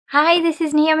Hi, this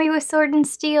is Naomi with Sword and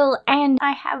Steel, and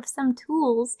I have some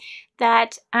tools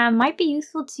that might be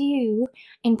useful to you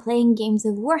in playing games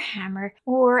of Warhammer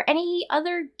or any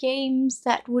other games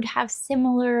that would have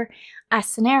similar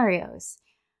scenarios.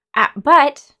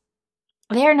 But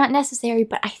they are not necessary,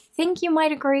 but I think you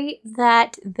might agree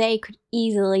that they could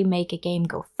easily make a game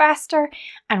go faster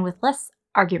and with less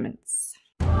arguments.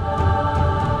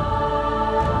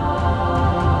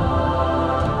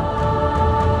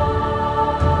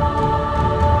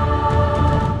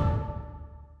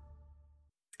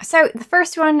 So the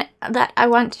first one that I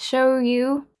want to show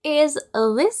you is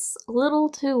this little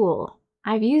tool.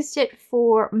 I've used it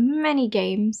for many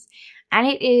games, and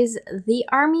it is the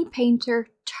Army Painter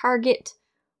Target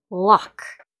Lock.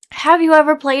 Have you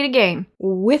ever played a game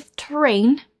with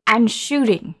terrain and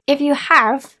shooting? If you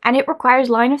have, and it requires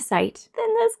line of sight,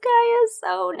 then this guy is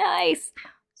so nice.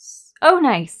 So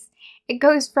nice. It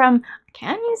goes from,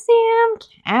 can you see him?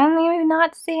 Can you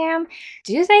not see him?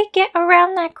 Do they get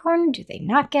around that corner? Do they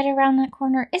not get around that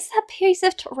corner? Is that piece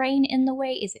of terrain in the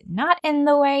way? Is it not in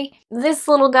the way? This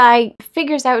little guy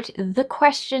figures out the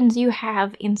questions you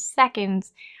have in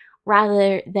seconds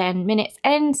rather than minutes,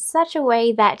 and in such a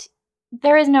way that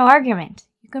there is no argument.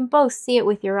 You can both see it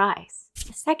with your eyes.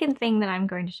 The second thing that I'm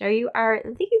going to show you are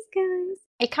these guys.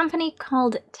 A company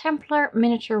called Templar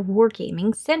Miniature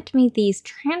Wargaming sent me these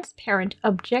transparent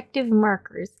objective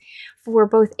markers for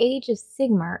both Age of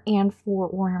Sigmar and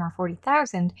for Warhammer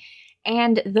 40,000.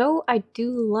 And though I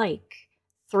do like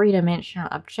three-dimensional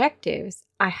objectives,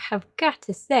 I have got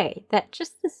to say that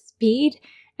just the speed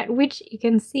at which you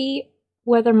can see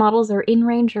whether models are in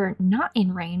range or not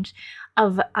in range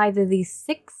of either these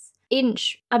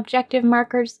 6-inch objective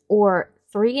markers or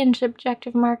 3-inch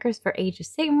objective markers for Age of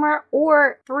Sigmar,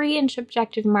 or 3-inch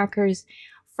objective markers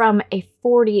from a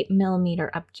 40mm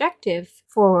objective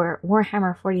for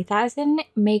Warhammer 40,000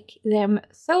 make them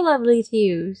so lovely to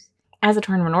use. As a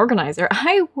tournament organizer,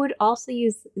 I would also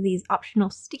use these optional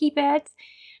sticky pads.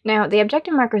 Now, the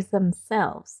objective markers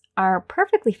themselves are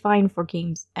perfectly fine for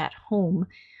games at home,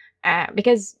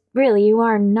 because really you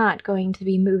are not going to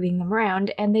be moving them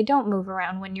around, and they don't move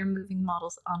around when you're moving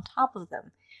models on top of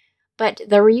them. But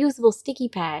the reusable sticky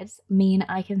pads mean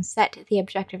I can set the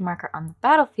objective marker on the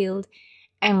battlefield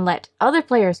and let other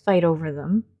players fight over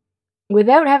them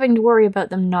without having to worry about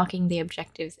them knocking the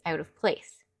objectives out of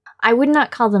place. I would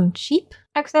not call them cheap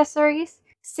accessories,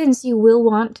 since you will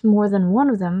want more than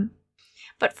one of them,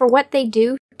 but for what they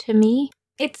do, to me,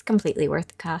 it's completely worth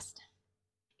the cost.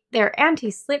 They're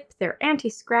anti-slip, they're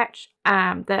anti-scratch,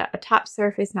 the top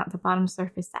surface, not the bottom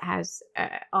surface that has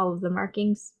all of the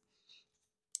markings.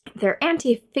 They're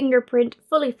anti-fingerprint,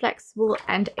 fully flexible,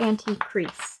 and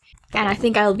anti-crease. And I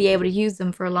think I'll be able to use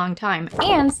them for a long time.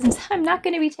 And since I'm not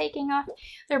going to be taking off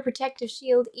their protective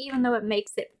shield, even though it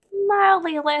makes it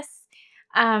mildly less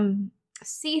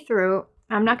see-through,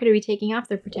 I'm not going to be taking off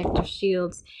their protective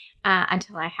shields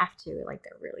until I have to, like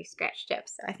they're really scratched up.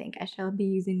 So I think I shall be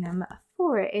using them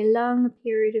for a long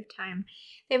period of time.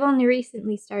 They've only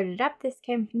recently started up, this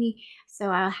company,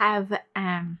 so I'll have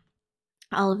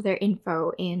all of their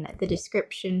info in the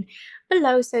description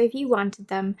below, so if you wanted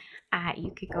them, you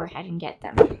could go ahead and get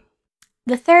them.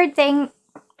 The third thing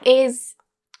is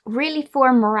really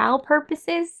for morale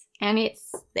purposes, and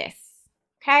it's this,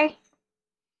 okay?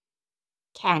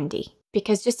 Candy.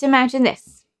 Because just imagine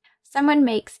this. Someone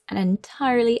makes an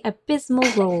entirely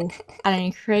abysmal roll at an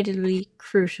incredibly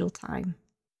crucial time.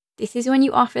 This is when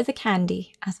you offer the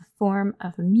candy as a form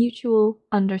of mutual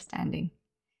understanding.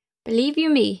 Believe you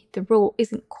me, the roll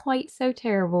isn't quite so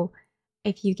terrible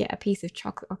if you get a piece of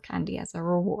chocolate or candy as a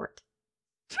reward.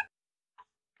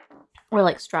 Or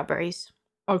like strawberries,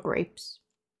 or grapes,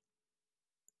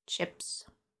 chips,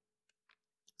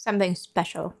 something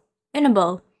special in a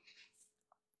bowl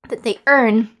that they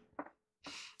earn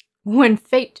when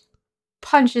fate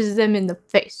punches them in the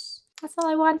face. That's all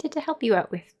I wanted to help you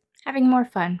out with. Having more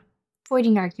fun,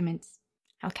 avoiding arguments.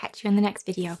 I'll catch you in the next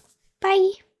video.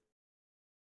 Bye!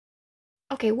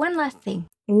 Okay, one last thing.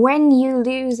 When you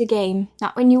lose a game,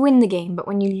 not when you win the game, but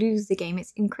when you lose the game,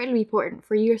 it's incredibly important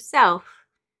for yourself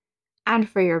and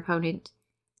for your opponent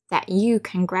that you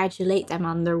congratulate them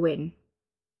on their win.